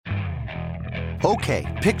Okay,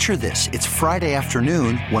 picture this. It's Friday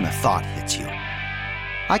afternoon when a thought hits you.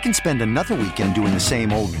 I can spend another weekend doing the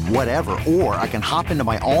same old whatever, or I can hop into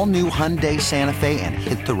my all-new Hyundai Santa Fe and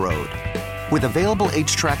hit the road. With available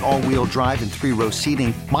H-Track all-wheel drive and 3-row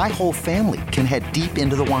seating, my whole family can head deep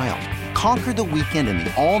into the wild. Conquer the weekend in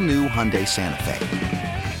the all-new Hyundai Santa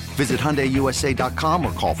Fe. Visit HyundaiUSA.com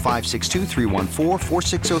or call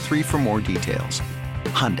 562-314-4603 for more details.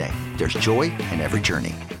 Hyundai, there's joy in every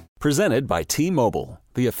journey. Presented by T-Mobile,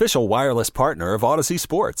 the official wireless partner of Odyssey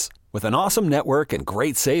Sports. With an awesome network and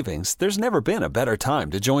great savings, there's never been a better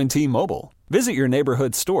time to join T-Mobile. Visit your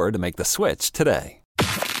neighborhood store to make the switch today.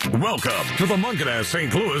 Welcome to the Mungenast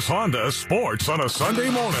St. Louis Honda Sports on a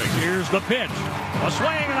Sunday morning. Here's the pitch. A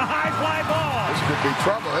swing and a high fly ball. This could be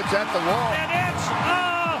trouble. It's at the wall. And it's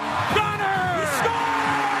a gunner! He scores!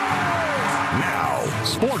 Now,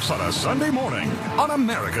 sports on a Sunday morning on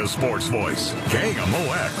America's Sports Voice,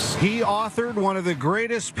 KMOX. He authored one of the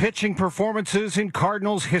greatest pitching performances in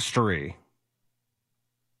Cardinals history.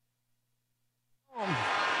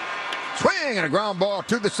 Swing and a ground ball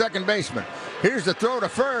to the second baseman. Here's the throw to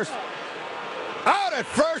first. Out at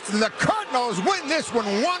first, and the Cardinals win this one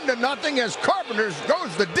 1-0 as Carpenter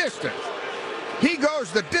goes the distance. He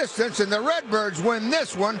goes the distance, and the Redbirds win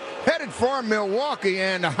this one, headed for Milwaukee,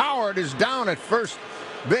 and Howard is down at first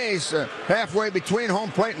base, halfway between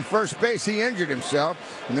home plate and first base. He injured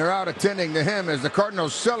himself, and they're out attending to him as the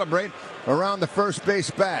Cardinals celebrate around the first base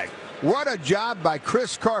bag. What a job by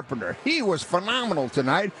Chris Carpenter. He was phenomenal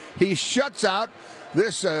tonight. He shuts out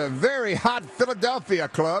this very hot Philadelphia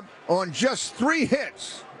club on just 3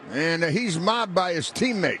 hits. And he's mobbed by his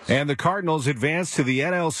teammates. And the Cardinals advanced to the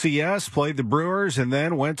NLCS, played the Brewers, and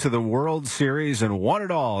then went to the World Series and won it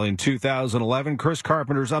all in 2011. Chris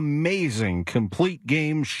Carpenter's amazing complete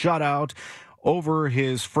game shutout over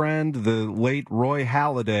his friend, the late Roy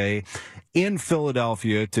Halladay, in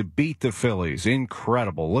Philadelphia to beat the Phillies.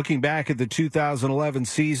 Incredible. Looking back at the 2011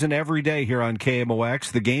 season every day here on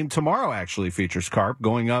KMOX, the game tomorrow actually features Carp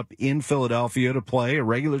going up in Philadelphia to play a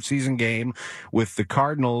regular season game with the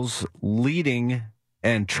Cardinals leading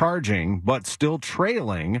and charging, but still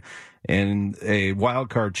trailing in a wild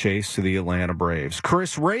card chase to the Atlanta Braves.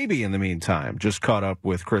 Chris Raby, in the meantime, just caught up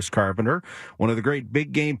with Chris Carpenter, one of the great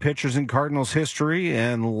big game pitchers in Cardinals history,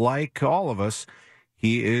 and like all of us,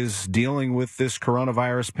 he is dealing with this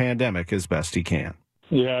coronavirus pandemic as best he can.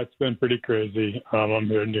 Yeah, it's been pretty crazy. I'm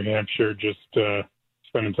here in New Hampshire just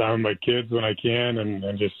spending time with my kids when I can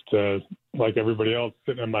and just like everybody else,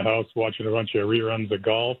 sitting in my house watching a bunch of reruns of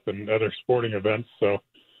golf and other sporting events. So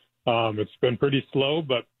it's been pretty slow,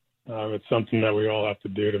 but it's something that we all have to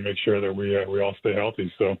do to make sure that we all stay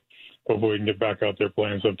healthy. So hopefully we can get back out there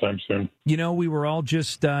playing sometime soon. You know, we were all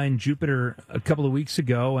just in Jupiter a couple of weeks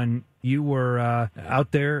ago, and you were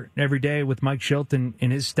out there every day with Mike Shilton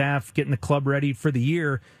and his staff getting the club ready for the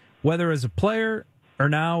year, whether as a player or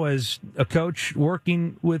now as a coach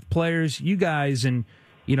working with players. You guys and,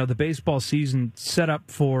 you know, the baseball season set up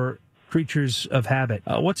for creatures of habit.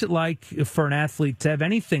 What's it like for an athlete to have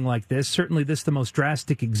anything like this? Certainly this is the most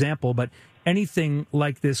drastic example, but anything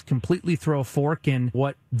like this completely throw a fork in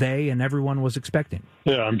what they and everyone was expecting?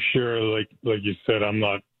 Yeah, I'm sure, like you said, I'm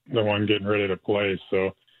not the one getting ready to play,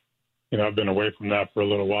 so you know, I've been away from that for a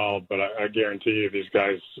little while, but I guarantee you these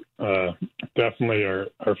guys definitely are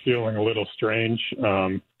feeling a little strange,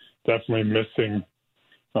 definitely missing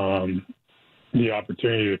the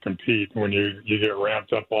opportunity to compete when you get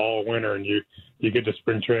ramped up all winter and you get to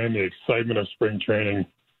spring training, the excitement of spring training.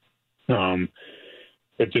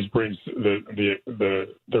 It just brings the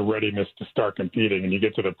readiness to start competing, and you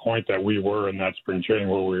get to the point that we were in that spring training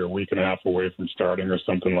where we were a week and a half away from starting or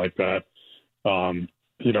something like that.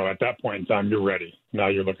 You know, at that point in time, you're ready. Now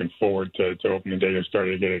you're looking forward to opening day. You're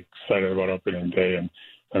starting to get excited about opening day, and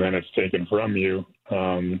then it's taken from you.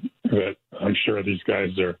 That I'm sure these guys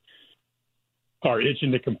are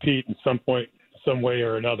itching to compete in some point, some way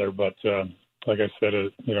or another. But like I said,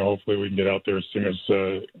 you know, hopefully we can get out there as soon as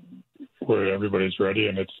where everybody's ready,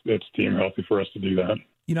 and it's team healthy for us to do that.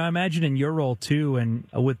 You know, I imagine in your role too, and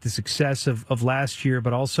with the success of last year,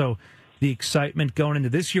 but also the excitement going into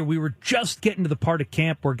this year, we were just getting to the part of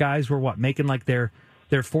camp where guys were making like their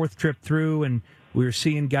fourth trip through, and we were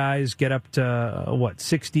seeing guys get up to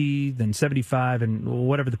 60, then 75, and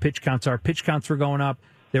whatever the pitch counts are. Pitch counts were going up.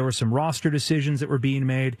 There were some roster decisions that were being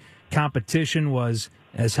made. Competition was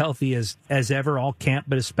as healthy as ever, all camp,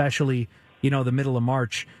 but especially, you know, the middle of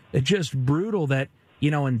March. It's just brutal that,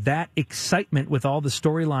 you know, and that excitement with all the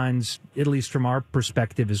storylines, at least from our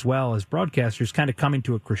perspective as well as broadcasters, kind of coming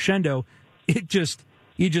to a crescendo, you just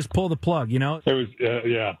pull the plug, you know? It was,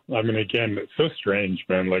 yeah. I mean, again, it's so strange,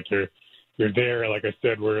 man. Like you're there. Like I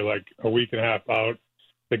said, we're like a week and a half out.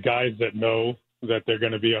 The guys that know that they're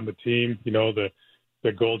going to be on the team, you know, the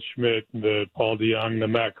Goldschmidt, the Paul DeYoung, the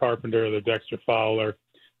Matt Carpenter, the Dexter Fowler,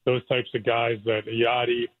 those types of guys, that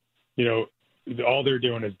Yachty, you know, all they're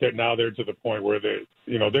doing is now they're to the point where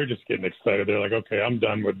they're just getting excited. They're like, okay, I'm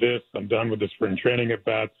done with this. I'm done with the spring training at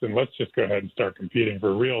bats, and let's just go ahead and start competing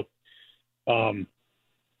for real.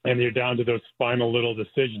 And you're down to those final little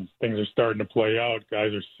decisions. Things are starting to play out.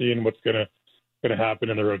 Guys are seeing what's going to happen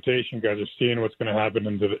in the rotation. Guys are seeing what's going to happen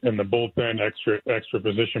in the bullpen, extra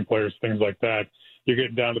position players, things like that. You're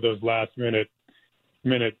getting down to those last minute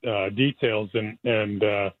details, and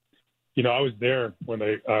you know, I was there when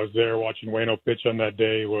I was there watching Waino pitch on that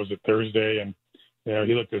day. What was it, Thursday? And you know,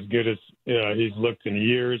 he looked as good as he's looked in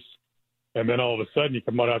years. And then all of a sudden, you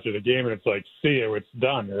come out after the game, and it's like, see you, it's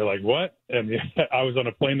done. You're like, what? And I was on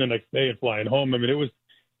a plane the next day and flying home. I mean, it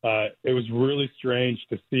was really strange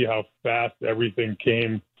to see how fast everything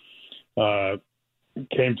came to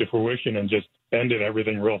fruition and just ended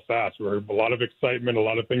everything real fast. There were a lot of excitement, a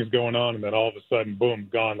lot of things going on, and then all of a sudden, boom,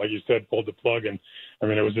 gone. Like you said, pulled the plug. And I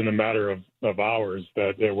mean, it was in a matter of hours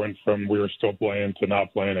that it went from we were still playing to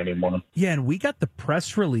not playing anymore. Yeah, and we got the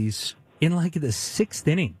press release in like the 6th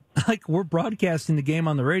inning. Like, we're broadcasting the game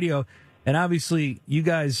on the radio, and obviously you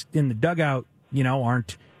guys in the dugout, you know,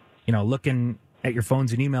 aren't, you know, looking at your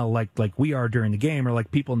phones and email like we are during the game, or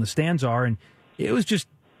like people in the stands are. And it was just,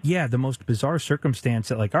 yeah, the most bizarre circumstance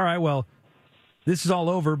that, like, all right, well, this is all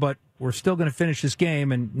over, but we're still going to finish this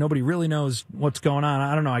game, and nobody really knows what's going on.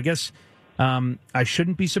 I don't know. I guess I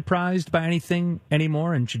shouldn't be surprised by anything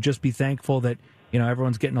anymore, and should just be thankful that, you know,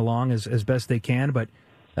 everyone's getting along as best they can. But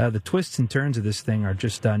the twists and turns of this thing are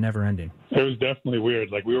just never ending. It was definitely weird.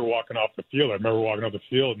 Like, we were walking off the field. I remember walking off the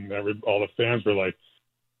field, and all the fans were like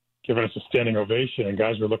giving us a standing ovation, and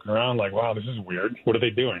guys were looking around like, wow, this is weird. What are they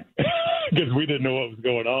doing? Because we didn't know what was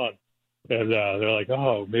going on. And they're like,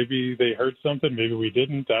 oh, maybe they heard something. Maybe we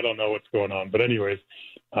didn't. I don't know what's going on. But anyways,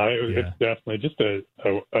 it's definitely just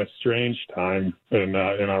a strange time in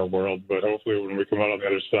our world. But hopefully when we come out on the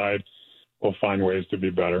other side, we'll find ways to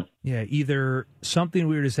be better. Yeah, either something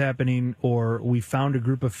weird is happening, or we found a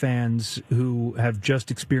group of fans who have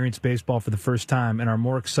just experienced baseball for the first time and are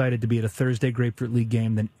more excited to be at a Thursday Grapefruit League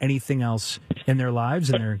game than anything else in their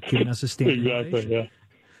lives, and they're giving us a standing Exactly, ovation. yeah.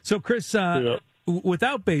 So, Chris,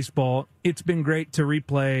 without baseball, it's been great to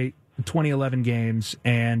replay 2011 games,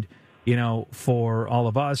 and, you know, for all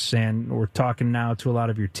of us, and we're talking now to a lot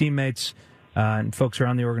of your teammates and folks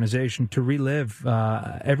around the organization, to relive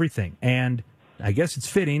everything. And I guess it's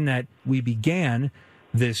fitting that we began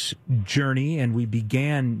this journey and we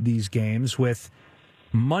began these games with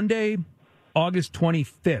Monday, August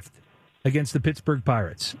 25th against the Pittsburgh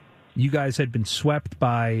Pirates. You guys had been swept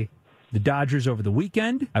by the Dodgers over the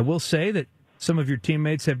weekend. I will say that some of your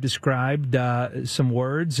teammates have described some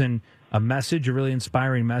words and a message, a really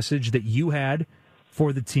inspiring message that you had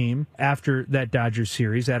for the team after that Dodgers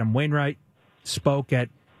series. Adam Wainwright spoke at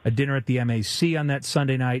a dinner at the MAC on that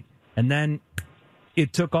Sunday night, and then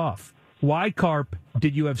it took off. Why, Carp,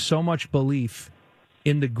 did you have so much belief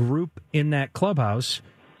in the group in that clubhouse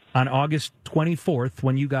on August 24th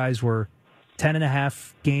when you guys were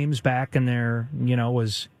 10.5 games back and there, you know,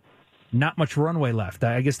 was not much runway left?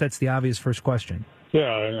 I guess that's the obvious first question.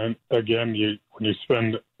 Yeah, and again, when you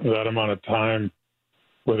spend that amount of time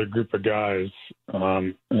with a group of guys,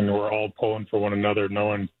 and we're all pulling for one another,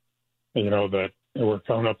 knowing, you know, that we're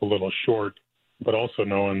coming up a little short, but also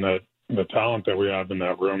knowing that the talent that we have in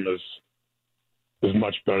that room is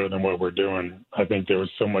much better than what we're doing. I think there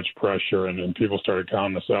was so much pressure, and people started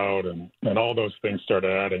counting us out, and all those things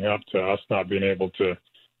started adding up to us not being able to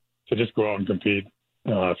just go out and compete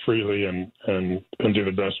freely and do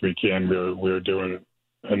the best we can. We're doing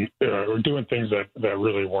things that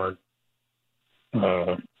really weren't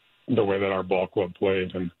the way that our ball club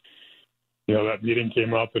played. And you know, that meeting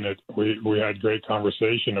came up, and we had great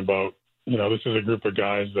conversation about, you know, this is a group of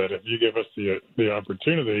guys that if you give us the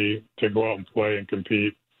opportunity to go out and play and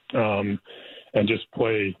compete and just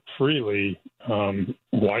play freely,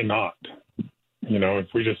 why not? You know, if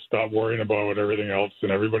we just stop worrying about what everything else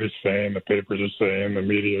and everybody's saying, the papers are saying, the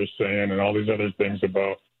media is saying, and all these other things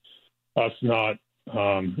about us not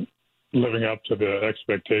living up to the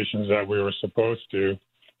expectations that we were supposed to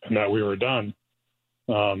and that we were done,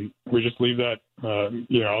 we just leave that,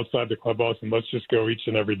 you know, outside the clubhouse, and let's just go each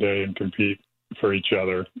and every day and compete for each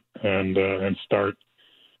other and start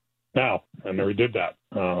now. And then we did that.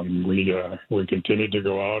 We continued to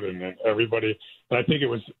go out, and everybody. And I think it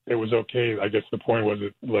was okay. I guess the point was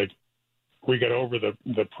that, like, we got over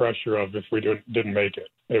the pressure of if we didn't make it.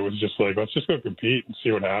 It was just like, let's just go compete and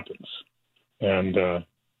see what happens. and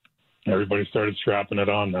everybody started strapping it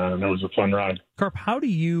on, man, and it was a fun ride. Carp, how do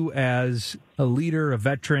you, as a leader, a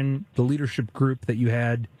veteran, the leadership group that you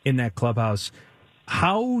had in that clubhouse,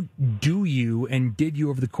 how do you and did you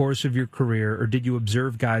over the course of your career, or did you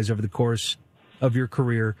observe guys over the course of your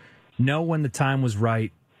career, know when the time was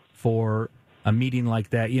right for a meeting like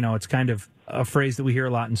that? You know, it's kind of a phrase that we hear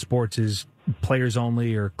a lot in sports is players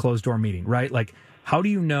only or closed door meeting, right? Like, how do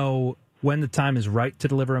you know when the time is right to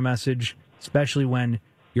deliver a message, especially when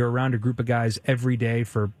you're around a group of guys every day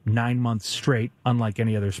for 9 months straight, unlike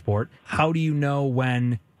any other sport? How do you know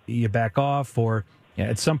when you back off, or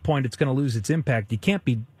at some point it's going to lose its impact? You can't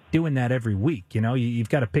be doing that every week. You know, you've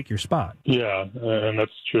got to pick your spot. Yeah, and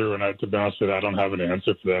that's true. And to be honest with you, I don't have an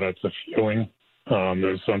answer for that. It's a feeling.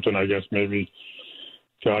 There's something, I guess, maybe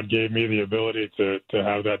God gave me the ability to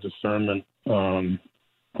have that discernment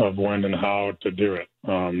of when and how to do it.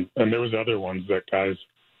 And there was other ones that guys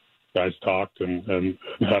talked and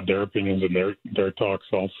had their opinions and their talks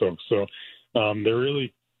also. So they're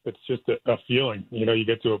really, it's just a feeling. You know, you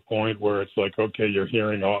get to a point where it's like, okay, you're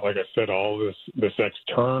hearing all, like I said, all this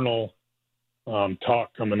external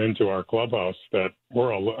talk coming into our clubhouse that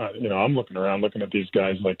we're all, you know, I'm looking around, looking at these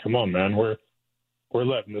guys like, come on, man, we're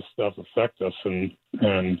letting this stuff affect us,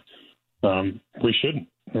 and we shouldn't.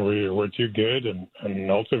 We're too good, and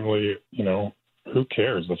ultimately, you know, who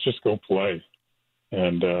cares? Let's just go play.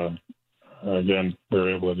 And again, we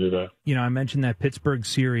were able to do that. You know, I mentioned that Pittsburgh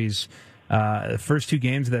series. The first 2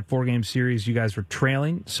 games of that 4-game series, you guys were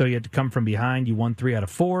trailing, so you had to come from behind. You won 3 out of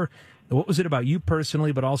 4. What was it about you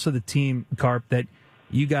personally, but also the team, Carp, that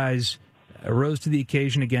you guys rose to the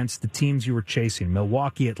occasion against the teams you were chasing?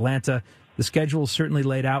 Milwaukee, Atlanta. The schedule is certainly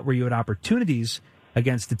laid out where you had opportunities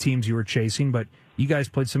against the teams you were chasing, but you guys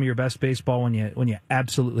played some of your best baseball when you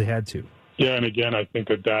absolutely had to. Yeah, and again, I think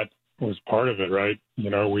that was part of it, right? You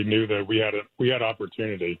know, we knew that we had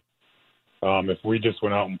opportunity. If we just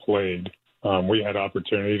went out and played, we had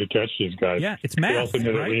opportunity to catch these guys. Yeah, it's math,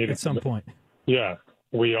 right? At some point. Yeah,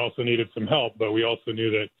 we also needed some help, but we also knew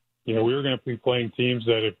that, you know, we were going to be playing teams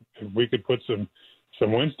that if we could put some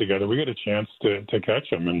wins together, we got a chance to catch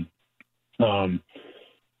them. And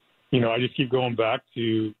you know, I just keep going back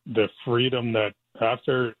to the freedom that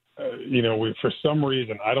after, you know, we, for some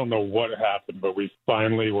reason, I don't know what happened, but we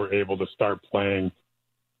finally were able to start playing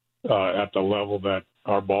at the level that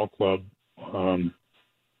our ball club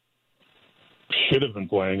should have been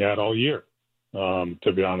playing at all year.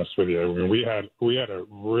 To be honest with you, I mean, we had a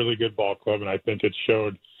really good ball club, and I think it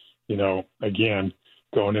showed, you know, again,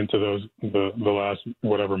 going into the last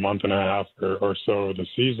whatever month and a half or so of the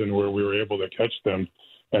season, where we were able to catch them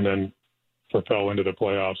and then propel into the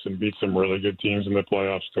playoffs and beat some really good teams in the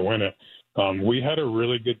playoffs to win it. We had a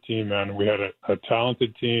really good team, man. We had a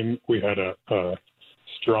talented team. We had a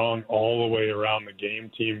strong all the way around the game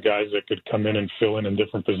team, guys that could come in and fill in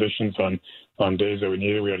different positions on days that we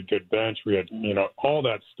needed. We had a good bench. We had, you know, all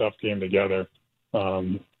that stuff came together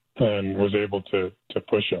and was able to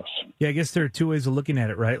push us. Yeah, I guess there are 2 ways of looking at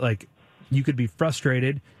it, right? Like, you could be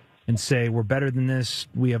frustrated and say, we're better than this.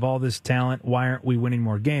 We have all this talent. Why aren't we winning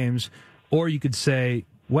more games? Or you could say,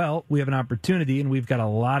 well, we have an opportunity and we've got a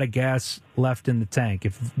lot of gas left in the tank.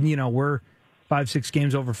 If, you know, we're 5-6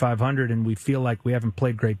 games over 500 and we feel like we haven't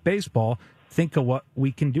played great baseball, think of what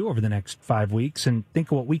we can do over the next 5 weeks, and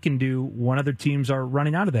think of what we can do when other teams are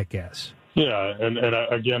running out of that gas. Yeah, and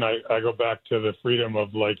again, I go back to the freedom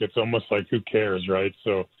of, like, it's almost like, who cares, right?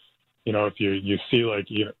 So, you know, if you see, like,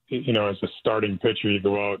 you know, as a starting pitcher, you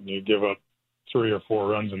go out and you give up 3 or 4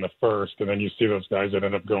 runs in the first, and then you see those guys that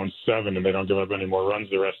end up going 7 and they don't give up any more runs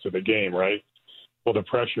the rest of the game, right? Well, the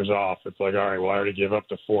pressure's off. It's like, all right, well, I already gave up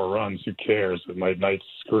to 4 runs. Who cares? My night's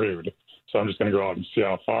screwed. So I'm just going to go out and see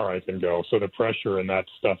how far I can go. So the pressure and that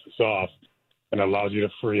stuff is off, and allows you to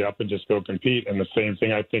free up and just go compete. And the same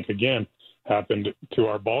thing, I think, again, happened to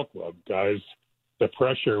our ball club. Guys, the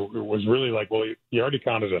pressure was really like, well, you already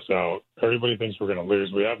counted us out. Everybody thinks we're going to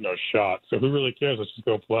lose. We have no shot. So who really cares? Let's just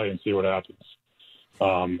go play and see what happens.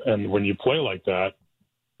 And when you play like that,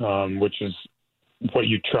 which is what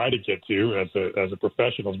you try to get to as a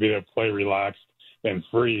professional, is be able to play relaxed and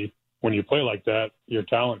free. When you play like that, your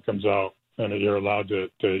talent comes out, and you're allowed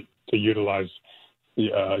to utilize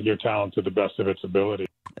your talent to the best of its ability.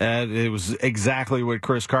 And it was exactly what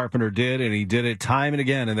Chris Carpenter did, and he did it time and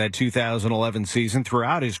again in that 2011 season,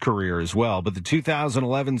 throughout his career as well. But the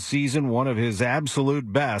 2011 season, one of his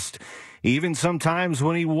absolute best, even sometimes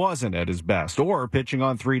when he wasn't at his best, or pitching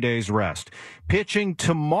on 3 days rest. Pitching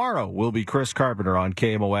tomorrow will be Chris Carpenter on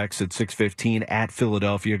KMOX at 6:15 at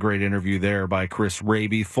Philadelphia. Great interview there by Chris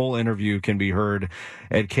Raby. Full interview can be heard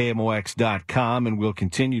at KMOX.com, and we'll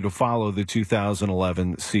continue to follow the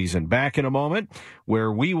 2011 season. Back in a moment,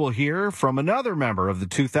 where we will hear from another member of the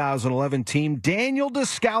 2011 team, Daniel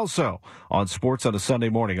Descalso, on Sports on a Sunday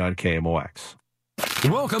morning on KMOX.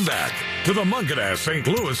 Welcome back to the Mungenast St.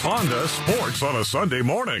 Louis Honda Sports on a Sunday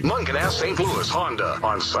morning. Mungenast St. Louis Honda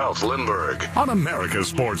on South Lindbergh on America's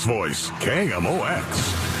Sports Voice,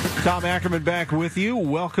 KMOX. Tom Ackerman back with you.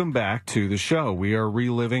 Welcome back to the show. We are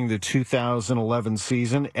reliving the 2011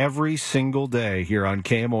 season every single day here on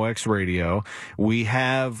KMOX Radio. We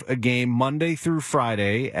have a game Monday through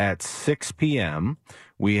Friday at 6 p.m.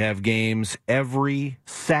 We have games every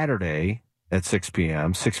Saturday at 6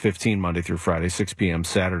 p.m., 6:15 Monday through Friday, 6 p.m.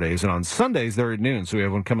 Saturdays. And on Sundays, they're at noon. So we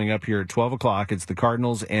have one coming up here at 12 o'clock. It's the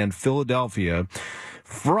Cardinals and Philadelphia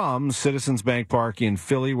from Citizens Bank Park in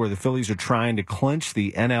Philly, where the Phillies are trying to clinch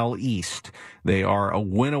the NL East. They are a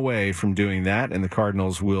win away from doing that, and the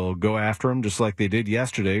Cardinals will go after them just like they did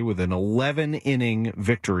yesterday with an 11-inning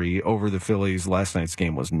victory over the Phillies. Last night's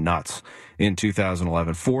game was nuts in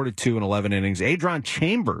 2011. 4-2 in 11 innings. Adron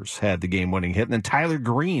Chambers had the game-winning hit, and then Tyler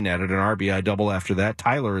Green added an RBI double after that.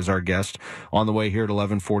 Tyler is our guest on the way here at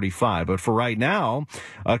 11:45. But for right now,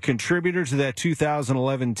 a contributor to that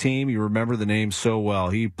 2011 team, you remember the name so well.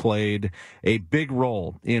 He played a big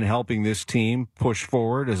role in helping this team push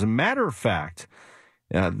forward. As a matter of fact,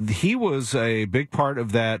 he was a big part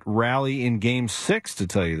of that rally in Game 6, to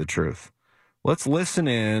tell you the truth. Let's listen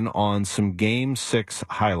in on some Game 6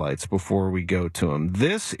 highlights before we go to him.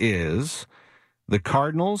 This is the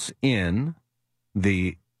Cardinals in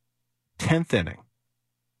the 10th inning.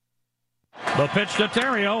 The pitch to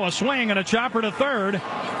Terrio, a swing and a chopper to third.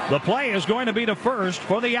 The play is going to be to first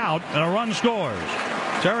for the out, and a run scores.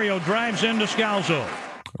 Terrio drives in Descalso.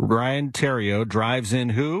 Ryan Terrio drives in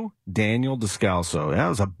who? Daniel Descalso. That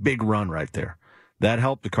was a big run right there. That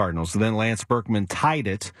helped the Cardinals. Then Lance Berkman tied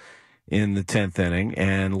it in the 10th inning,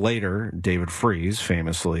 and later David Freese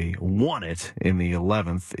famously won it in the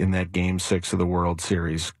 11th in that Game 6 of the World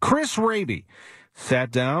Series. Chris Raby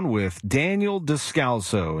sat down with Daniel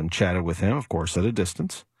Descalso and chatted with him, of course, at a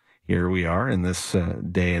distance. Here we are in this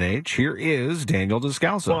day and age. Here is Daniel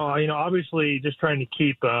Descalso. Well, obviously just trying to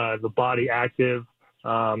keep the body active,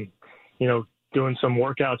 doing some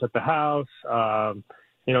workouts at the house,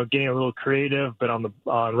 getting a little creative, but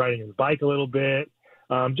on riding the bike a little bit,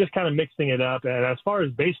 just kind of mixing it up. And as far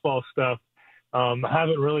as baseball stuff, I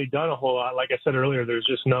haven't really done a whole lot. Like I said earlier,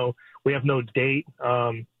 we have no date.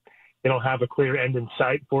 They don't have a clear end in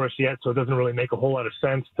sight for us yet, so it doesn't really make a whole lot of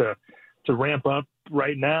sense to ramp up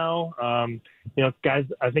right now. Guys,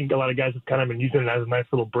 I think a lot of guys have kind of been using it as a nice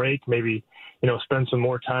little break, maybe, spend some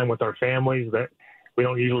more time with our families that we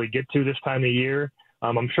don't usually get to this time of year.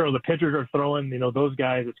 I'm sure the pitchers are throwing, those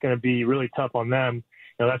guys, it's going to be really tough on them.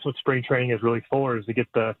 That's what spring training is really for, is to get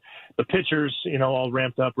the pitchers, all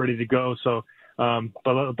ramped up, ready to go. So,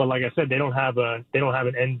 but like I said, they don't have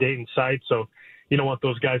an end date in sight. So you don't want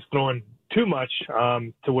those guys throwing too much,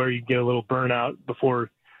 to where you get a little burnout before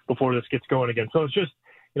this gets going again. So it's just,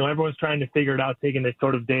 everyone's trying to figure it out, taking it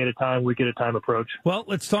sort of day at a time, week at a time approach. Well,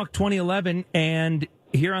 let's talk 2011. And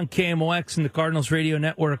here on KMOX and the Cardinals Radio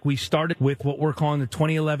Network, we started with what we're calling the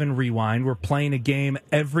 2011 Rewind. We're playing a game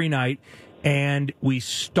every night. And we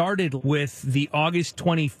started with the August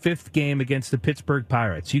 25th game against the Pittsburgh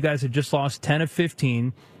Pirates. You guys had just lost 10 of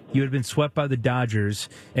 15. You had been swept by the Dodgers,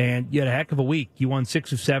 and you had a heck of a week. You won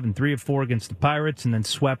 6 of 7, 3 of 4 against the Pirates, and then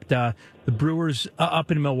swept the Brewers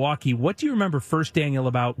up in Milwaukee. What do you remember first, Daniel,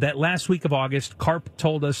 about that last week of August? Carp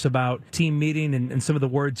told us about team meeting and some of the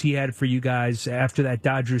words he had for you guys after that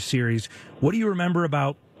Dodgers series. What do you remember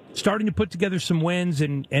about starting to put together some wins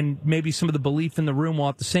and maybe some of the belief in the room, while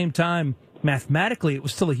at the same time, mathematically, it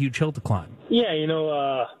was still a huge hill to climb? Yeah,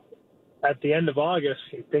 at the end of August,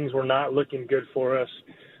 things were not looking good for us.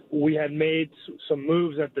 We had made some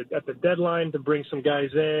moves at the deadline to bring some guys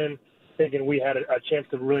in, thinking we had a chance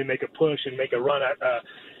to really make a push and make a run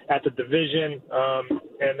at the division.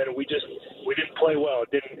 And then we didn't play well.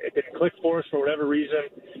 It didn't click for us for whatever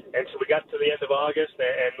reason. And so we got to the end of August,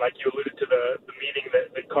 and like you alluded to, the meeting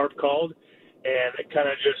that Carp called, and it kind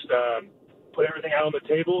of just put everything out on the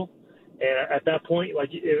table. And at that point,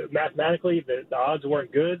 mathematically, the odds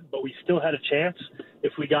weren't good, but we still had a chance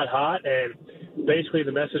if we got hot. And basically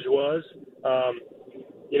the message was,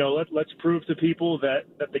 let's prove to people that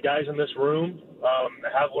the guys in this room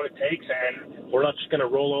have what it takes, and we're not just going to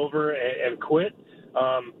roll over and quit.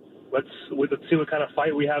 let's see what kind of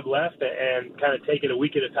fight we have left and kind of take it a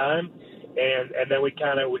week at a time. And then we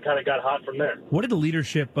kind of got hot from there. What did the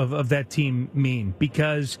leadership of that team mean?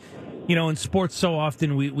 Because, in sports so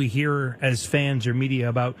often we hear as fans or media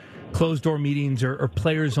about closed-door meetings or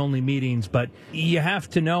players-only meetings, but you have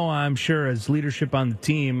to know, I'm sure, as leadership on the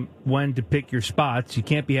team, when to pick your spots. You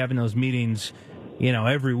can't be having those meetings,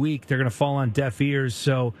 every week. They're going to fall on deaf ears.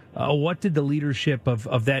 So what did the leadership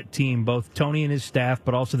of that team, both Tony and his staff,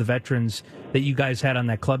 but also the veterans that you guys had on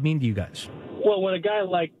that club, mean to you guys? Well, when a guy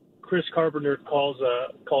like Chris Carpenter calls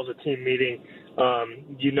a team meeting,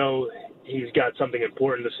 he's got something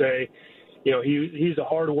important to say. He's a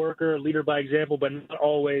hard worker, leader by example, but not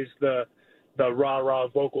always the rah-rah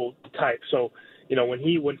vocal type. So,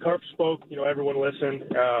 when Carp spoke, everyone listened.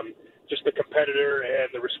 Just the competitor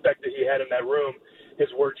and the respect that he had in that room,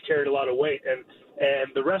 his words carried a lot of weight.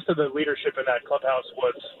 And the rest of the leadership in that clubhouse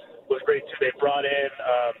was great too. They brought in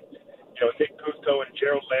Nick Puto and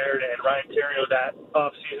Gerald Laird and Ryan Terrio that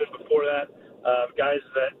off season before that, guys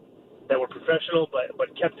that were professional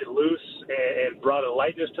but kept it loose and brought a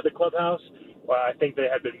lightness to the clubhouse. I think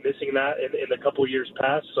they had been missing that in the couple of years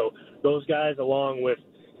past. So those guys, along with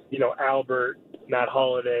Albert, Matt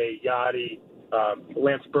Holliday, Yachty,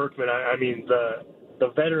 Lance Berkman, I mean the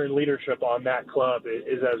veteran leadership on that club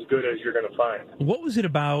is as good as you're going to find. What was it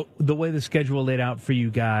about the way the schedule laid out for you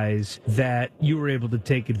guys that you were able to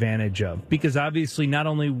take advantage of? Because obviously not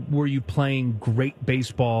only were you playing great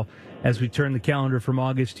baseball as we turned the calendar from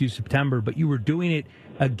August to September, but you were doing it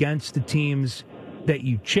against the teams that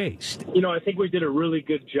you chased. I think we did a really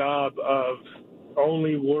good job of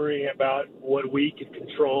only worrying about what we could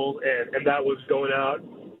control, and that was going out,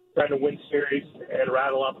 trying to win series and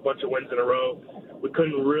rattle off a bunch of wins in a row. We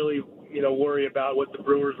couldn't really, worry about what the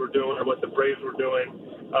Brewers were doing or what the Braves were doing.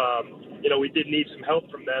 We did need some help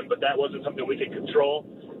from them, but that wasn't something we could control.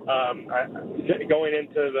 Going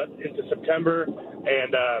into September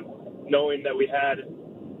and knowing that we had,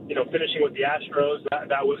 finishing with the Astros,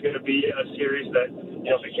 that was going to be a series that,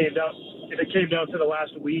 if it came down to the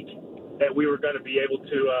last week, that we were going to be able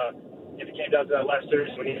to. If it came down to that last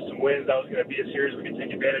series, we needed some wins. That was going to be a series we could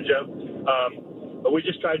take advantage of. But we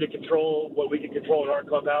just tried to control what we could control in our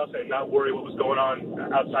clubhouse and not worry what was going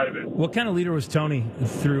on outside of it. What kind of leader was Tony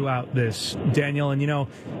throughout this, Daniel? And, a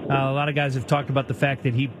lot of guys have talked about the fact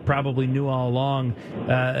that he probably knew all along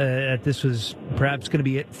that this was perhaps going to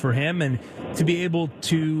be it for him. And to be able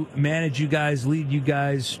to manage you guys, lead you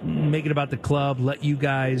guys, make it about the club, let you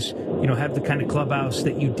guys, have the kind of clubhouse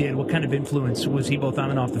that you did, what kind of influence was he both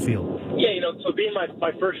on and off the field? Yeah, so being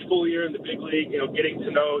my first full year in the big league, getting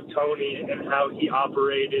to know Tony and how he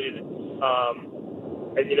operated,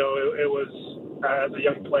 and it was, as a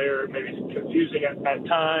young player, maybe confusing at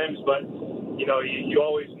times, but you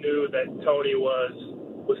always knew that Tony was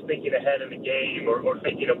thinking ahead in the game or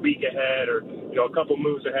thinking a week ahead or a couple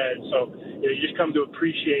moves ahead. So you just come to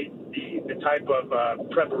appreciate the type of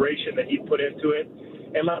preparation that he put into it.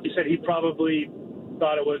 And like you said, he probably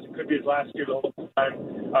thought it could be his last year the whole time.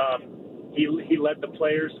 He let the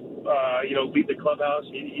players, lead the clubhouse.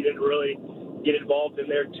 He didn't really get involved in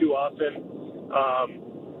there too often.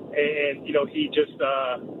 He just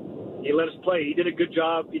he let us play. He did a good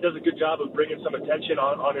job. He does a good job of bringing some attention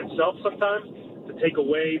on himself sometimes to take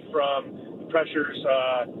away from the pressures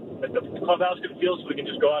that the clubhouse can feel, so we can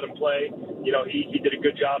just go out and play. He did a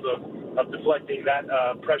good job of deflecting that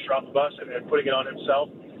pressure off of us and putting it on himself,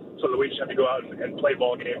 so that we just have to go out and play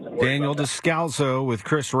ball games. Daniel Descalso with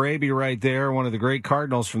Chris Raby right there, one of the great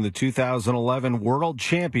Cardinals from the 2011 World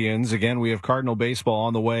Champions. Again, we have Cardinal baseball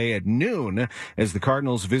on the way at noon as the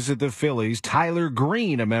Cardinals visit the Phillies. Tyler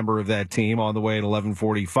Green, a member of that team, on the way at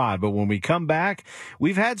 11:45. But when we come back,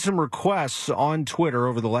 we've had some requests on Twitter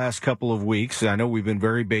over the last couple of weeks. I know we've been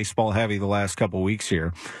very baseball heavy the last couple of weeks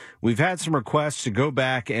here. We've had some requests to go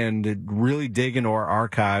back and really dig into our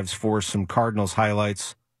archives for some Cardinals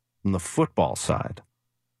highlights on the football side.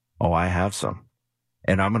 Oh, I have some.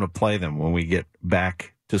 And I'm going to play them when we get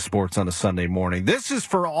back to sports on a Sunday morning. This is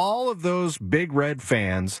for all of those Big Red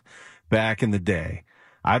fans back in the day.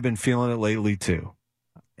 I've been feeling it lately, too.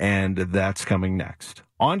 And that's coming next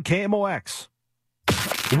on KMOX.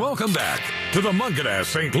 Welcome back to the Munganess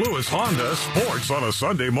St. Louis Honda Sports on a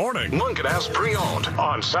Sunday morning. Munganess Pre-Owned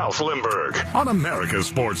on South Lindbergh on America's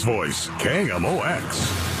Sports Voice,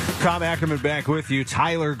 KMOX. Tom Ackerman back with you.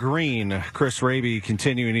 Tyler Green, Chris Raby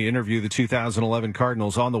continuing to interview the 2011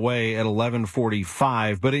 Cardinals on the way at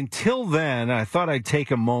 11:45. But until then, I thought I'd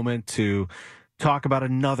take a moment to talk about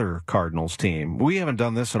another Cardinals team. We haven't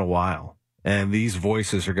done this in a while, and these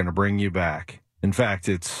voices are going to bring you back. In fact,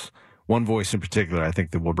 it's one voice in particular I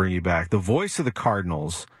think that will bring you back. The voice of the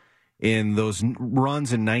Cardinals in those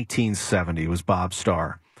runs in 1970 was Bob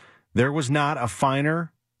Starr. There was not a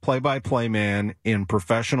finer play-by-play man in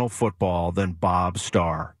professional football than Bob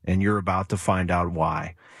Starr, and you're about to find out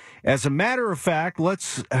why. As a matter of fact,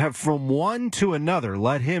 let's have from one to another,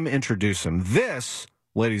 let him introduce him. This,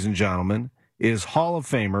 ladies and gentlemen, is Hall of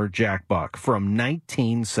Famer Jack Buck from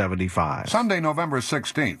 1975. Sunday, November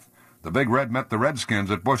 16th. The Big Red met the Redskins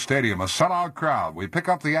at Busch Stadium, a sellout crowd. We pick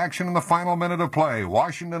up the action in the final minute of play,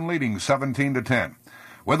 Washington leading 17-10.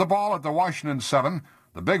 With the ball at the Washington 7,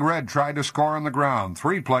 the Big Red tried to score on the ground.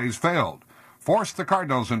 3 plays failed. Forced the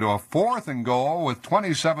Cardinals into a 4th and goal with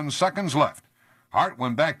 27 seconds left. Hart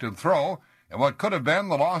went back to throw in what could have been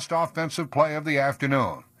the lost offensive play of the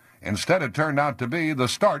afternoon. Instead, it turned out to be the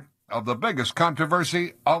start of the biggest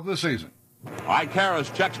controversy of the season. Ike Harris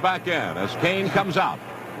checks back in as Kane comes out.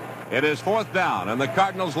 It is 4th down, and the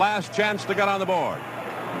Cardinals' last chance to get on the board.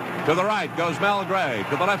 To the right goes Mel Gray.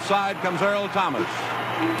 To the left side comes Earl Thomas.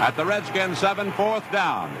 At the Redskins 7, 4th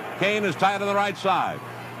down. Kane is tight on the right side.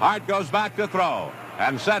 Hart goes back to throw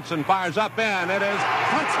and sets and fires up in. It is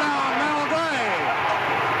touchdown, Mel Gray.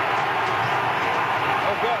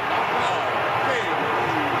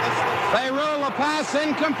 They rule the pass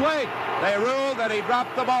incomplete. They rule that he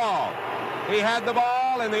dropped the ball. He had the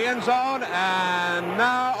ball in the end zone, and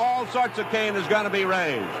now all sorts of cane is going to be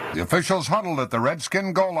raised. The officials huddled at the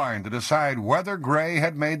Redskin goal line to decide whether Gray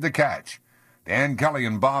had made the catch. Dan Kelly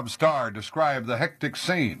and Bob Starr described the hectic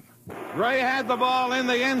scene. Gray had the ball in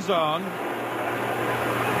the end zone,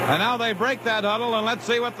 and now they break that huddle, and let's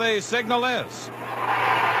see what the signal is.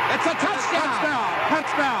 It's a touchdown!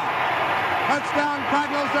 Touchdown,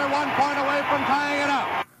 Cardinals. They're 1 point away from tying it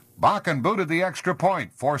up. Bakken booted the extra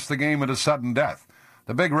point, forced the game into sudden death.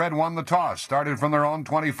 The Big Red won the toss, started from their own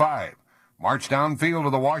 25. Marched downfield to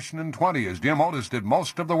the Washington 20 as Jim Otis did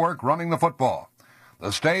most of the work running the football.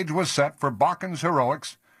 The stage was set for Bakken's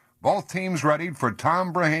heroics. Both teams readied for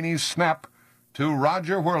Tom Brahaney's snap to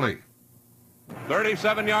Roger Whirley.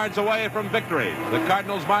 37 yards away from victory. The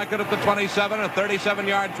Cardinals mark it at the 27, a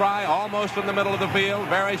 37-yard try, almost in the middle of the field.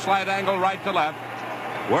 Very slight angle right to left.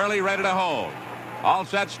 Whirley ready to hold. All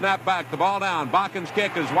set, snap back, the ball down. Bakken's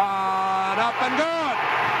kick is wide up and good.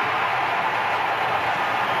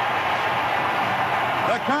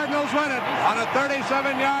 The Cardinals win it on a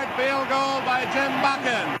 37-yard field goal by Jim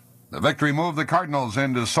Bakken. The victory moved the Cardinals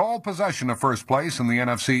into sole possession of first place in the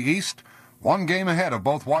NFC East, 1 game ahead of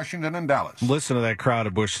both Washington and Dallas. Listen to that crowd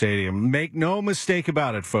at Busch Stadium. Make no mistake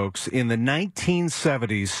about it, folks. In the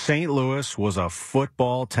 1970s, St. Louis was a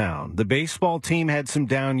football town. The baseball team had some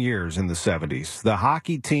down years in the 70s. The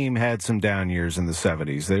hockey team had some down years in the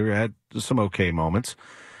 70s. They had some okay moments.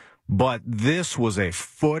 But this was a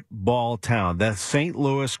football town. The St.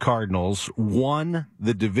 Louis Cardinals won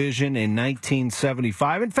the division in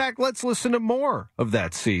 1975. In fact, let's listen to more of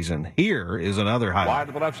that season. Here is another highlight. Wide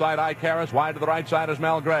to the left side, Ike Harris. Wide to the right side is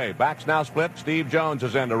Mel Gray. Backs now split. Steve Jones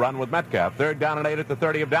is in to run with Metcalf. 3rd down and 8 at the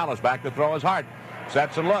 30 of Dallas. Back to throw his Hart.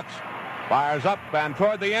 Sets and looks. Fires up and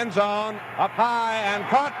toward the end zone. Up high and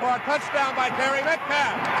caught for a touchdown by Terry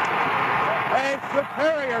Metcalf. A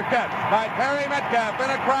superior catch by Terry Metcalf in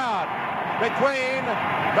a crowd between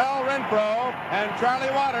Mel Renfro and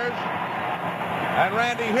Charlie Waters and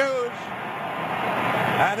Randy Hughes.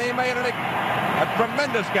 And he made a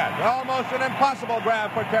tremendous catch. Almost an impossible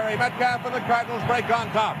grab for Terry Metcalf, and the Cardinals break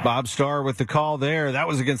on top. Bob Starr with the call there. That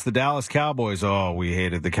was against the Dallas Cowboys. Oh, we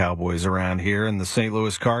hated the Cowboys around here, and the St.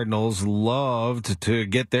 Louis Cardinals loved to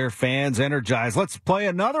get their fans energized. Let's play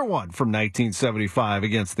another one from 1975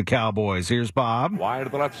 against the Cowboys. Here's Bob. Wide to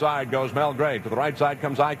the left side goes Mel Gray. To the right side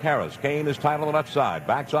comes Ike Harris. Kane is tight on the left side.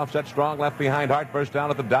 Backs off, set strong, left behind Hart. First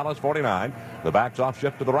down at the Dallas 49. The backs off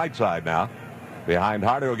shift to the right side now. Behind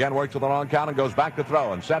Hart, who again works with a long count and goes back to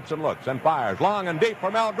throw and sets and looks and fires. Long and deep for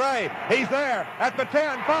Mel Gray. He's there at the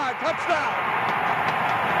 10-5. Touchdown!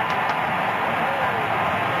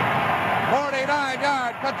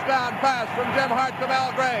 49-yard touchdown pass from Jim Hart to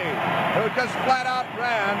Mel Gray, who just flat out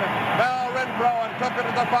ran Mel Renfro and took it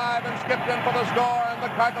to the 5 and skipped in for the score, and the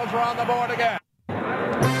Cardinals were on the board again.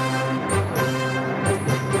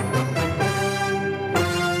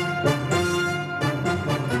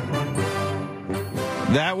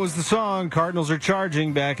 That was the song Cardinals Are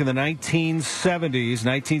Charging back in the 1970s.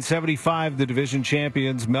 1975, the division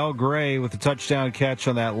champions, Mel Gray with the touchdown catch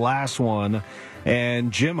on that last one.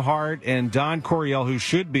 And Jim Hart and Don Coryell, who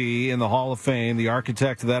should be in the Hall of Fame, the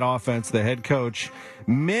architect of that offense, the head coach.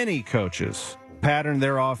 Many coaches patterned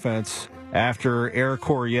their offense after Eric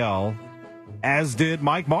Coryell, as did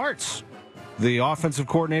Mike Martz, the offensive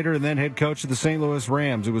coordinator and then head coach of the St. Louis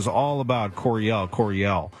Rams. It was all about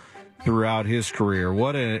Coryell. throughout his career.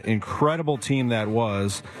 What an incredible team that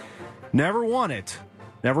was. Never won it.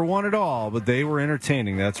 Never won it all, but they were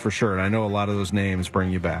entertaining, that's for sure. And I know a lot of those names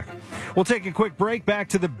bring you back. We'll take a quick break. Back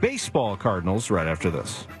to the baseball Cardinals right after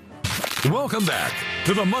this. Welcome back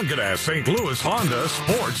to the Munganess St. Louis Honda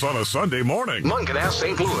Sports on a Sunday morning. Munganess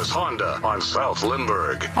St. Louis Honda on South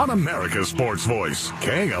Lindbergh on America's Sports Voice,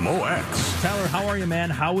 KMOX. Tyler, how are you,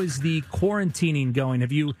 man? How is the quarantining going?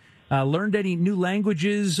 Have you learned any new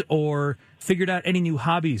languages or figured out any new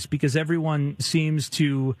hobbies? Because everyone seems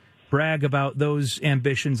to brag about those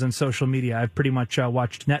ambitions on social media. I've pretty much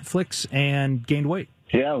watched Netflix and gained weight.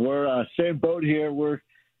 Yeah, we're same boat here. We're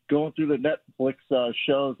going through the Netflix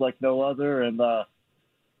shows like no other, and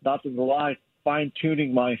not to lie,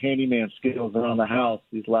 fine-tuning my handyman skills around the house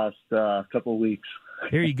these last couple of weeks.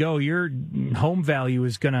 There you go. Your home value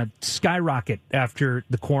is going to skyrocket after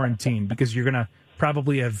the quarantine because you're going to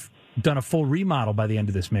probably have done a full remodel by the end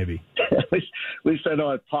of this, maybe. At least I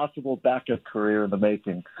know a possible backup career in the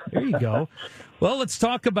making. There you go. Well, let's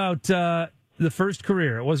talk about the first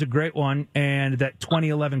career. It was a great one, and that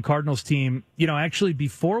 2011 Cardinals team. You know, actually,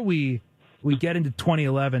 before we get into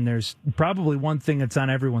 2011, there's probably one thing that's on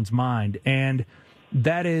everyone's mind, and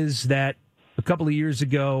that is that a couple of years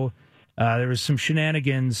ago, there was some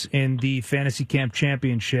shenanigans in the Fantasy Camp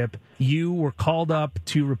Championship. You were called up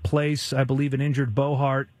to replace, I believe, an injured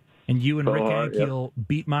Bohart, and you and Rick Ankiel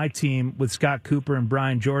beat my team with Scott Cooper and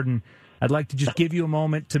Brian Jordan. I'd like to just give you a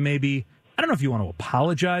moment to maybe, I don't know if you want to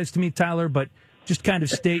apologize to me, Tyler, but just kind of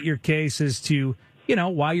state your case as to, you know,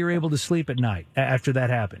 why you're able to sleep at night after that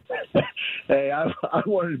happened. Hey, I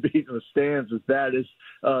wanted to be in the stands as bad as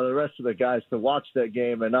the rest of the guys to watch that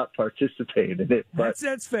game and not participate in it. But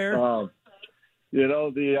that's fair. You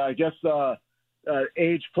know, I guess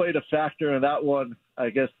age played a factor in that one. I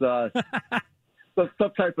guess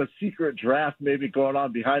some type of secret draft maybe going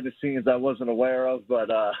on behind the scenes I wasn't aware of, but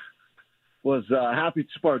was happy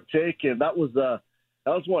to partake. And that was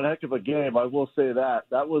one heck of a game. I will say that.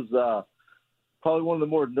 That was probably one of the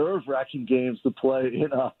more nerve-wracking games to play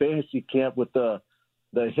in a fantasy camp with the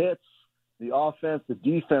hits, the offense, the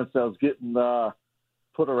defense that was getting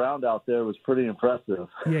put around out there was pretty impressive.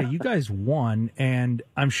 Yeah, you guys won, and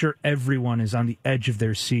I'm sure everyone is on the edge of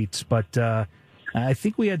their seats. But I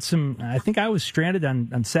think we had I think I was stranded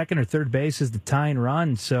on second or third base as the tying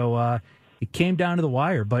run, so it came down to the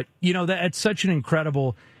wire. But, you know, that's such an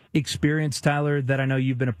incredible experience, Tyler, that I know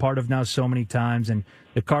you've been a part of now so many times, and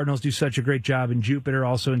the Cardinals do such a great job in Jupiter,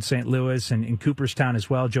 also in St. Louis and in Cooperstown as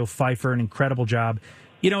well. Joe Pfeiffer, an incredible job.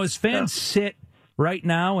 You know, as fans sit right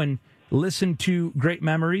now and listen to great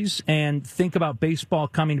memories and think about baseball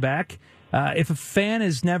coming back, if a fan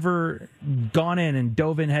has never gone in and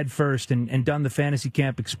dove in head first and done the fantasy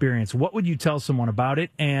camp experience, what would you tell someone about it,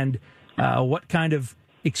 and what kind of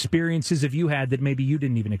experiences have you had that maybe you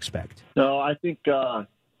didn't even expect? No, I think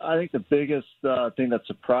the biggest thing that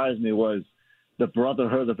surprised me was the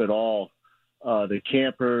brotherhood of it all, the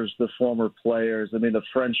campers, the former players. I mean, the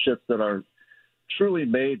friendships that are truly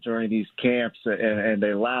made during these camps, and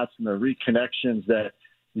they last, and the reconnections that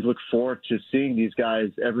you look forward to seeing these guys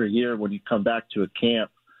every year when you come back to a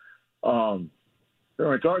camp. In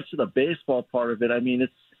regards to the baseball part of it, I mean,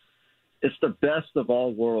 it's the best of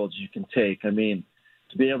all worlds you can take. I mean,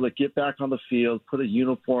 to be able to get back on the field, put a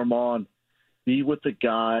uniform on, be with the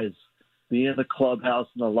guys, be in the clubhouse,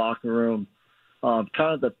 in the locker room, kind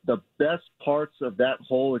of the best parts of that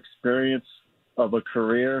whole experience of a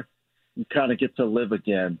career, you kind of get to live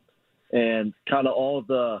again. And kind of all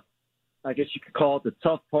the, I guess you could call it the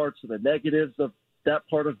tough parts or the negatives of that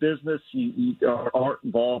part of business, you aren't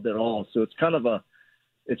involved at all. So it's kind of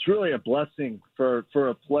it's really a blessing for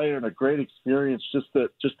a player and a great experience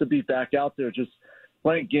just to be back out there, just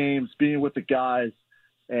playing games, being with the guys,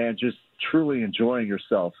 and just truly enjoying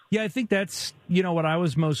yourself. Yeah, I think that's, you know, what I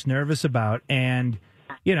was most nervous about. And,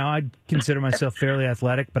 you know, I consider myself fairly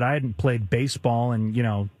athletic, but I hadn't played baseball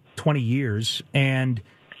in, 20 years. And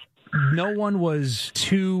no one was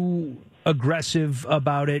too aggressive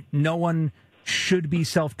about it. No one should be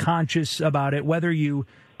self-conscious about it, whether you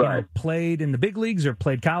played in the big leagues or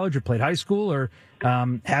played college or played high school or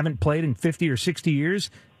haven't played in 50 or 60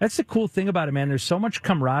 years. That's the cool thing about it, man. There's so much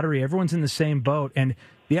camaraderie. Everyone's in the same boat. And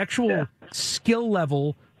the actual skill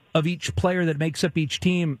level of each player that makes up each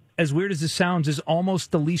team, as weird as this sounds, is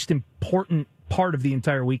almost the least important part of the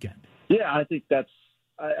entire weekend. Yeah, I think that's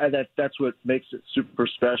what makes it super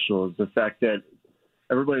special, is the fact that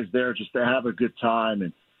everybody's there just to have a good time,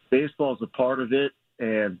 and baseball is a part of it,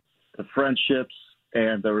 and the friendships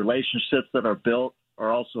and the relationships that are built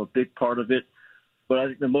are also a big part of it. But I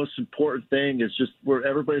think the most important thing is just where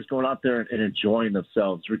everybody's going out there and enjoying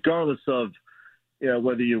themselves, regardless of,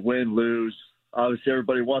 whether you win, lose. Obviously,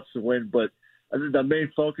 everybody wants to win, but I think the main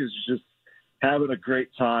focus is just having a great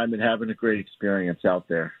time and having a great experience out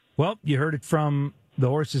there. Well, you heard it from the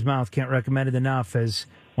horse's mouth. Can't recommend it enough. As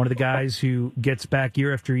one of the guys who gets back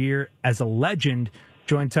year after year as a legend,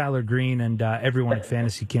 joined Tyler Green and everyone at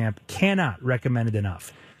Fantasy Camp. Cannot recommend it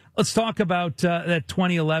enough. Let's talk about that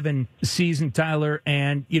 2011 season, Tyler.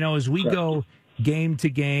 And, as we go game to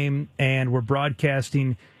game and we're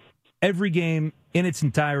broadcasting every game in its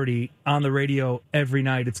entirety on the radio every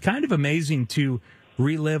night, it's kind of amazing to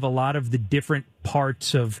relive a lot of the different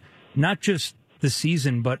parts of not just the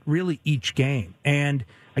season, but really each game. And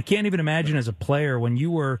I can't even imagine as a player when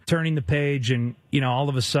you were turning the page and, all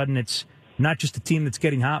of a sudden it's not just a team that's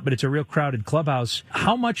getting hot, but it's a real crowded clubhouse.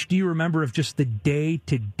 How much do you remember of just the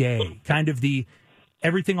day-to-day, kind of the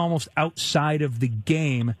everything almost outside of the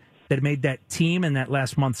game that made that team and that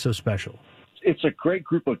last month so special? It's a great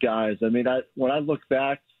group of guys. I mean, when I look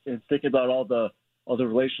back and think about all the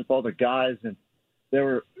relationship, all the guys, and they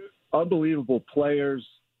were unbelievable players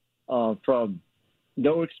from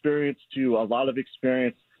no experience to a lot of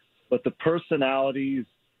experience, but the personalities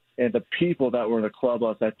and the people that were in the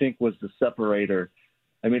clubhouse, I think, was the separator.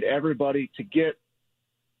 I mean, everybody to get,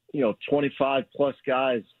 25 plus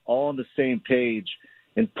guys all on the same page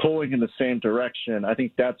and pulling in the same direction. I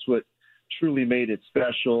think that's what truly made it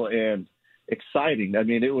special and exciting. I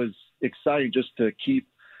mean, it was exciting just to keep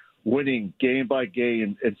winning game by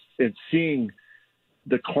game and seeing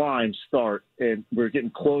the climb start, and we're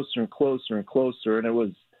getting closer and closer and closer. And it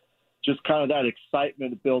was just kind of that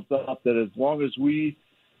excitement built up that as long as we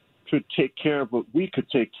could take care of what we could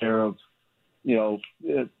take care of,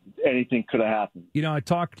 anything could have happened. I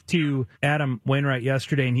talked to Adam Wainwright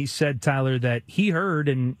yesterday, and he said, Tyler, that he heard,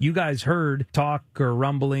 and you guys heard, talk or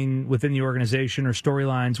rumbling within the organization or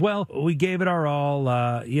storylines. Well, we gave it our all.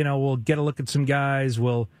 We'll get a look at some guys.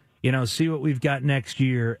 We'll, see what we've got next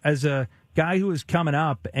year. As a guy who is coming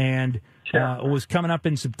up and was coming up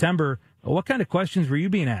in September, what kind of questions were you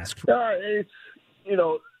being asked? It's,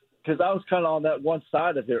 because I was kind of on that one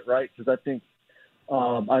side of it, right? Because I think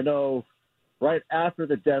I know right after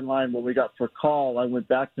the deadline when we got for call, I went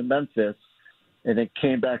back to Memphis and then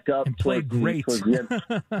came back up and played great. Towards the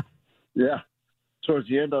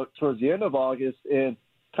end of August, and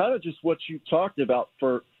kind of just what you talked about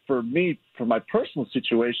for me, for my personal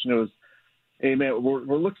situation, it was, hey man, we're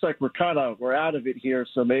looks like we're out of it here,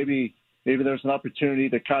 so maybe there's an opportunity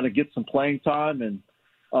to kind of get some playing time and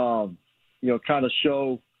kind of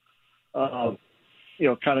show kind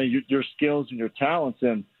of your skills and your talents.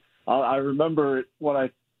 And I remember when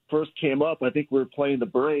I first came up, I think we were playing the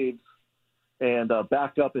Braves, and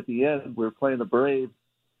back up at the end, we were playing the Braves,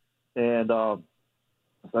 and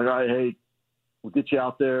it's like, all right, hey, we'll get you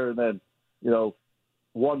out there. And then,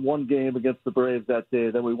 won one game against the Braves that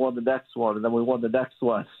day, then we won the next one, and then we won the next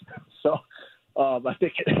one. So I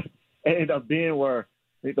think it ended up being where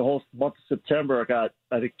I think the whole month of September I got,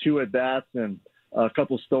 I think, 2 at-bats and a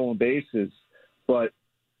couple stolen bases. But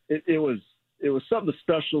it was something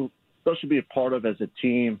special to be a part of as a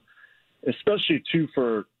team, especially, too,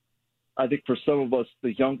 I think for some of us,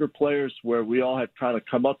 the younger players, where we all had kind of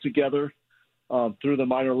come up together through the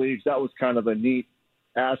minor leagues. That was kind of a neat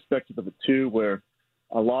aspect of it, too, where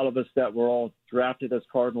a lot of us that were all drafted as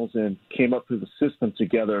Cardinals and came up through the system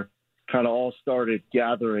together kind of all started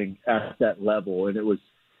gathering at that level. And it was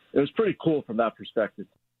pretty cool from that perspective.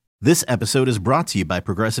 This episode is brought to you by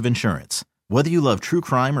Progressive Insurance. Whether you love true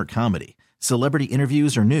crime or comedy, celebrity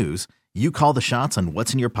interviews or news, you call the shots on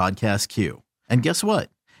what's in your podcast queue. And guess what?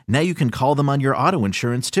 Now you can call them on your auto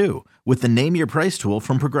insurance too with the Name Your Price tool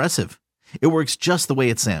from Progressive. It works just the way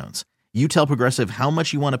it sounds. You tell Progressive how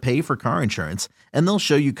much you want to pay for car insurance, and they'll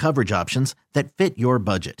show you coverage options that fit your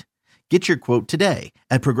budget. Get your quote today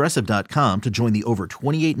at Progressive.com to join the over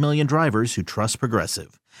 28 million drivers who trust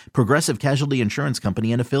Progressive. Progressive Casualty Insurance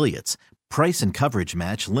Company and Affiliates. Price and coverage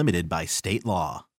match limited by state law.